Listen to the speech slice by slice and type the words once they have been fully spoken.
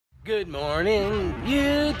Good morning,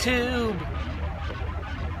 YouTube.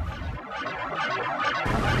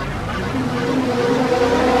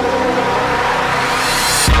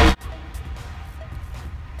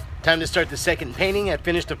 Time to start the second painting. I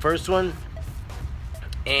finished the first one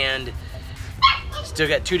and still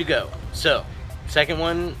got 2 to go. So, second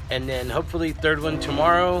one, and then hopefully third one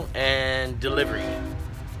tomorrow, and delivery.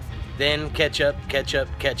 Then ketchup, ketchup,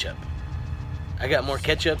 ketchup. I got more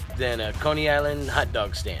ketchup than a Coney Island hot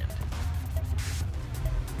dog stand.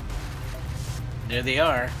 There they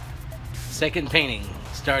are. Second painting,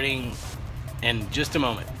 starting in just a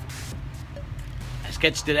moment. I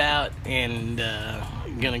sketched it out and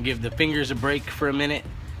gonna give the fingers a break for a minute.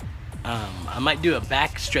 I might do a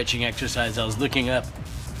back stretching exercise. I was looking up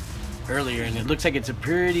earlier and it looks like it's a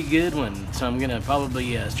pretty good one. So I'm gonna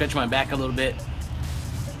probably stretch my back a little bit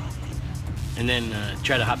and then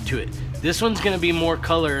try to hop to it. This one's gonna be more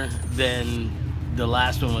color than the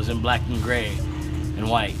last one was in black and gray and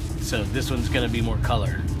white. So this one's gonna be more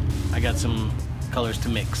color. I got some colors to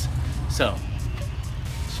mix. So,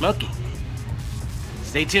 smoky.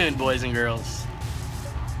 Stay tuned, boys and girls.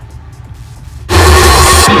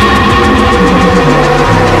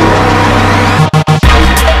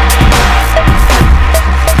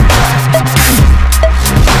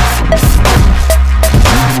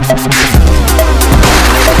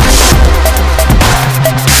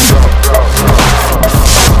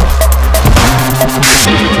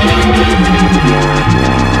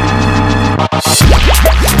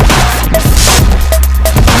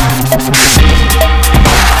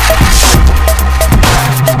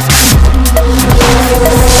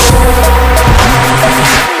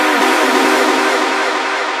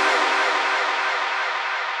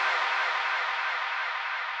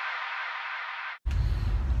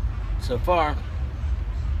 So far,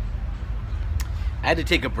 I had to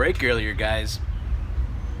take a break earlier, guys.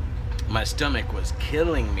 My stomach was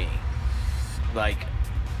killing me. Like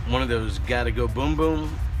one of those gotta go boom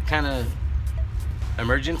boom kind of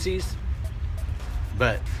emergencies.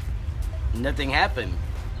 But nothing happened.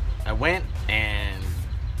 I went and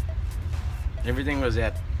everything was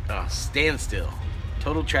at a standstill.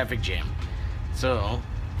 Total traffic jam. So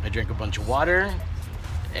I drank a bunch of water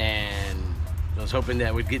and I was hoping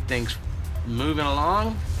that would get things moving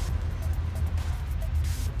along.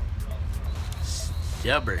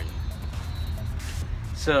 Stubborn.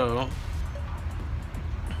 So,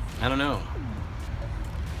 I don't know.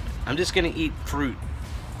 I'm just gonna eat fruit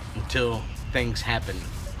until things happen.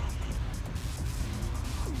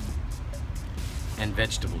 And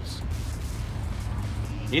vegetables.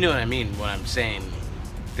 You know what I mean when I'm saying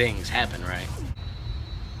things happen, right?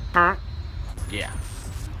 Yeah.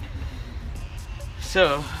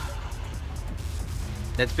 So,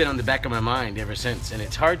 that's been on the back of my mind ever since, and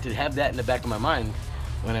it's hard to have that in the back of my mind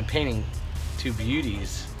when I'm painting 2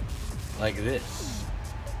 beauties like this.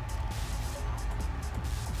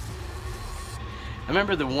 I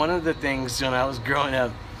remember one of the things when I was growing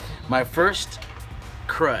up, my first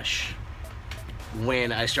crush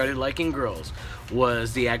when I started liking girls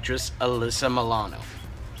was the actress Alyssa Milano.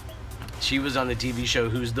 She was on the TV show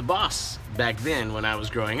Who's the Boss back then when I was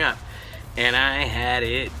growing up. And I had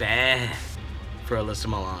it bad for Alyssa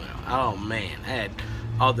Milano. Oh man, I had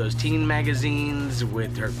all those teen magazines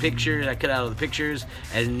with her pictures. I cut out all the pictures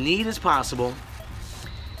as neat as possible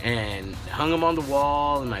and hung them on the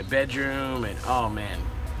wall in my bedroom. And oh man,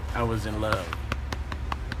 I was in love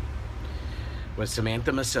with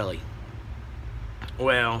Samantha Maselli.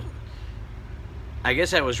 Well, I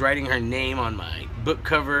guess I was writing her name on my book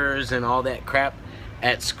covers and all that crap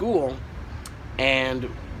at school, and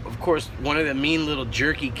of course, one of the mean little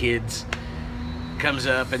jerky kids comes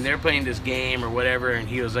up and they're playing this game or whatever, and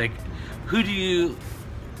he was like, who do you,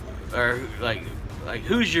 or like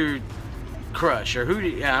who's your crush, or who do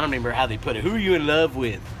you, I don't remember how they put it, who are you in love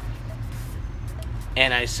with?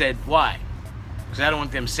 And I said, why? Because I don't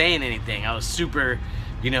want them saying anything. I was super,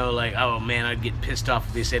 you know, like, oh man, I'd get pissed off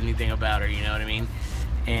if they said anything about her, you know what I mean?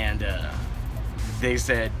 And they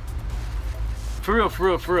said, for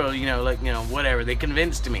real, you know, like, you know, whatever. They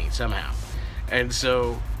convinced me somehow. And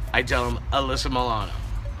so I tell them, Alyssa Milano.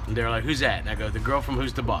 And they're like, who's that? And I go, the girl from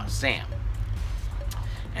Who's the Boss, Sam.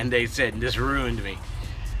 And they said, this ruined me.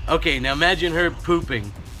 Okay, now imagine her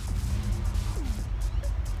pooping.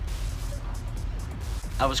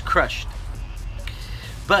 I was crushed.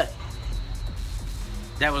 But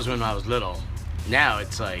that was when I was little. Now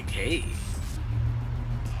it's like, hey,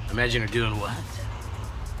 imagine her doing what?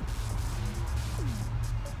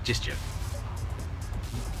 Just joking.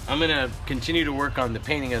 I'm gonna continue to work on the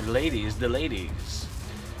painting of the ladies,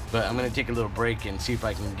 but I'm gonna take a little break and see if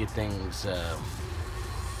I can get things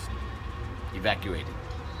evacuated.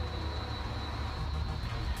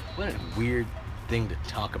 What a weird thing to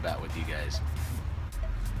talk about with you guys.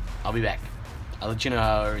 I'll be back. I'll let you know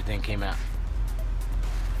how everything came out.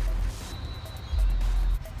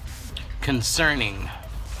 Concerning.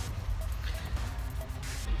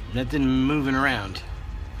 Nothing moving around.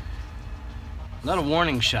 A lot of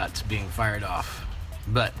warning shots being fired off.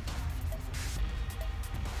 But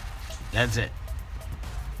that's it.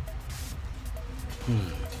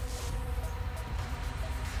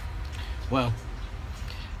 Well,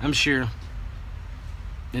 I'm sure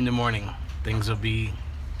in the morning things will be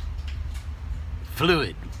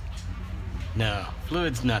fluid. No,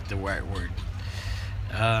 fluid's not the right word.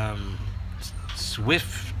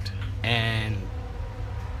 Swift and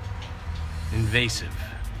invasive.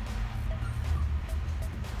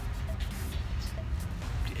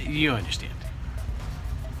 You understand.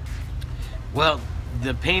 Well,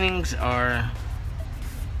 the paintings are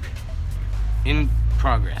in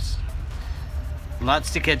progress.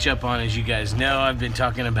 Lots to catch up on, as you guys know. I've been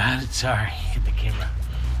talking about it. Sorry, hit the camera.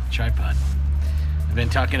 Tripod. I've been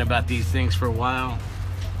talking about these things for a while.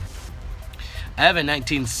 I have a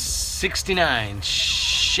 1969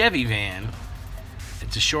 Chevy van.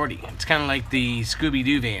 It's a shorty. It's kind of like the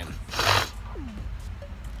Scooby-Doo van.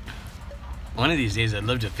 One of these days I'd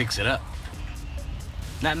love to fix it up.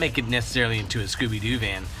 Not make it necessarily into a Scooby-Doo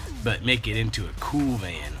van, but make it into a cool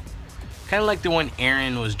van. Kind of like the one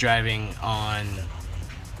Aaron was driving on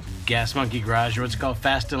Gas Monkey Garage, or what's it called,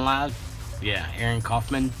 Fast and Loud? Yeah, Aaron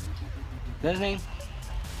Kaufman. Is that his name?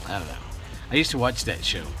 I don't know. I used to watch that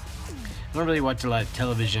show. I don't really watch a lot of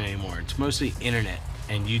television anymore. It's mostly internet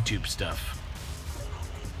and YouTube stuff.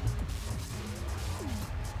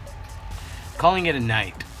 Calling it a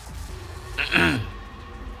night.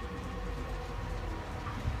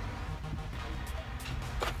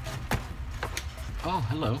 Oh,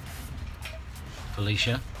 hello,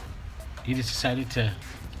 Felicia. You just decided to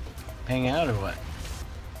hang out or what?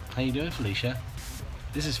 How you doing, Felicia?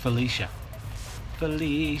 This is Felicia.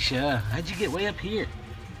 Felicia, how'd you get way up here?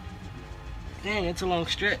 Dang, that's a long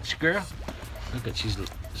stretch, girl. Look at, she's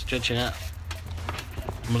stretching out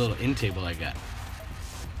from a little end table I got.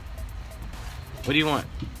 What do you want?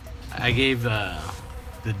 I gave the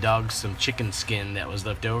dog some chicken skin that was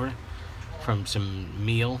left over from some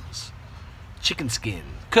meals. Chicken skin,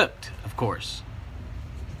 cooked, of course.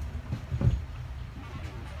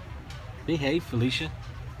 Behave, Felicia.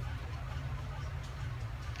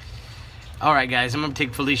 Alright guys, I'm going to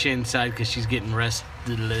take Felicia inside because she's getting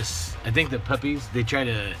restless. I think the puppies, they try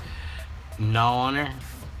to gnaw on her.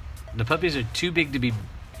 The puppies are too big to be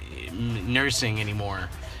nursing anymore,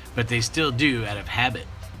 but they still do out of habit.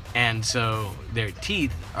 And so their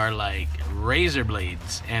teeth are like razor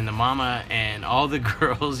blades, and the mama and all the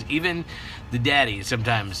girls, even the daddy,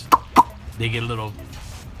 sometimes they get a little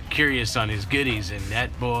curious on his goodies, and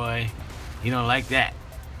that boy, he don't like that.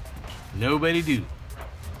 Nobody do.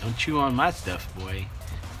 Don't chew on my stuff, boy,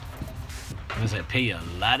 because I pay you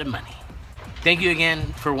a lot of money. Thank you again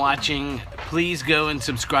for watching. Please go and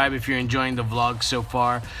subscribe if you're enjoying the vlog so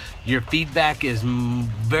far. Your feedback is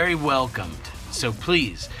very welcomed. So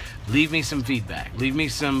please, leave me some feedback. Leave me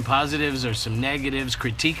some positives or some negatives.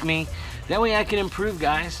 Critique me. That way I can improve,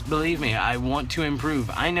 guys. Believe me, I want to improve.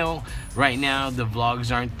 I know right now the vlogs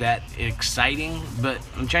aren't that exciting, but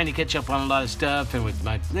I'm trying to catch up on a lot of stuff, and with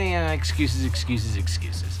my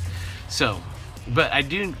excuses. So, but I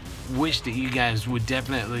do wish that you guys would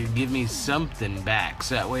definitely give me something back,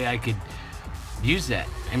 so that way I could use that.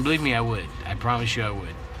 And believe me, I would. I promise you I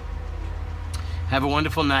would. Have a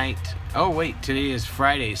wonderful night. Oh wait, today is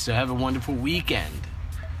Friday, so have a wonderful weekend.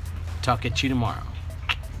 Talk at you tomorrow.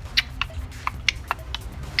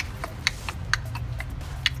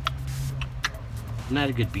 I'm not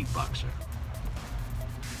a good beatboxer.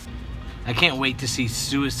 I can't wait to see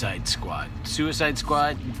Suicide Squad. Suicide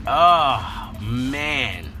Squad? Oh,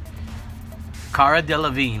 man. Cara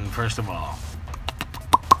Delevingne, first of all.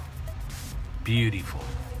 Beautiful.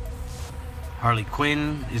 Harley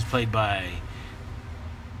Quinn is played by...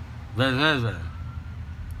 I don't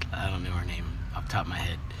know her name off the top of my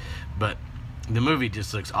head. But the movie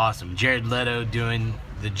just looks awesome. Jared Leto doing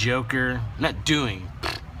the Joker. Not doing,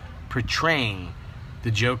 portraying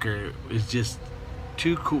the Joker is just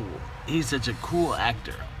too cool. He's such a cool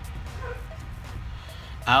actor.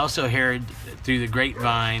 I also heard through the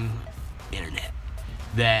grapevine internet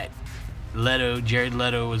that Jared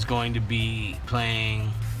Leto was going to be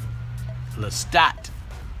playing Lestat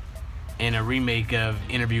in a remake of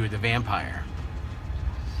Interview with the Vampire.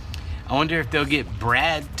 I wonder if they'll get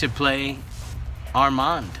Brad to play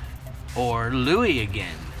Armand or Louis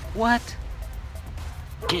again. What?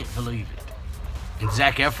 Can't believe it. And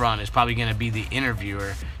Zac Efron is probably going to be the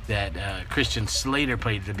interviewer that Christian Slater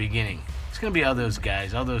played at the beginning. It's going to be all those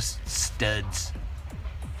guys, all those studs.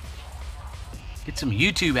 Get some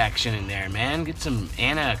YouTube action in there, man. Get some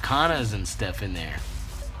Anna Akanas and stuff in there.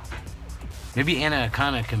 Maybe Anna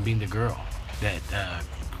Akana can be the girl that,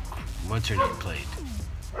 what's her name played?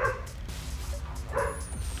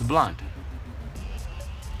 The blonde.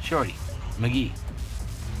 Shorty. McGee.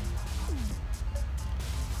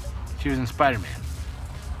 She was in Spider-Man.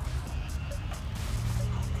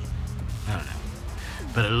 I don't know.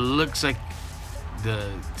 But it looks like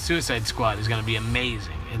the Suicide Squad is going to be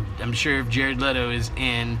amazing. And I'm sure if Jared Leto is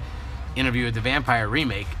in Interview with the Vampire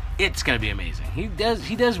remake, it's going to be amazing. He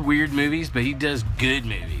does weird movies, but he does good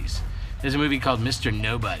movies. There's a movie called Mr.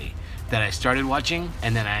 Nobody that I started watching,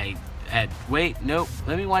 and then I had, wait, nope,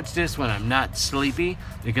 let me watch this when I'm not sleepy,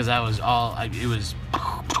 because it was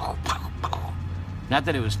not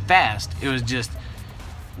that it was fast, it was just,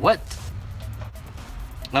 what?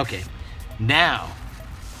 Okay, now,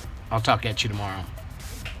 I'll talk at you tomorrow.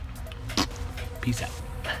 Peace out.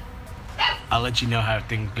 I'll let you know how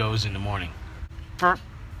things goes in the morning.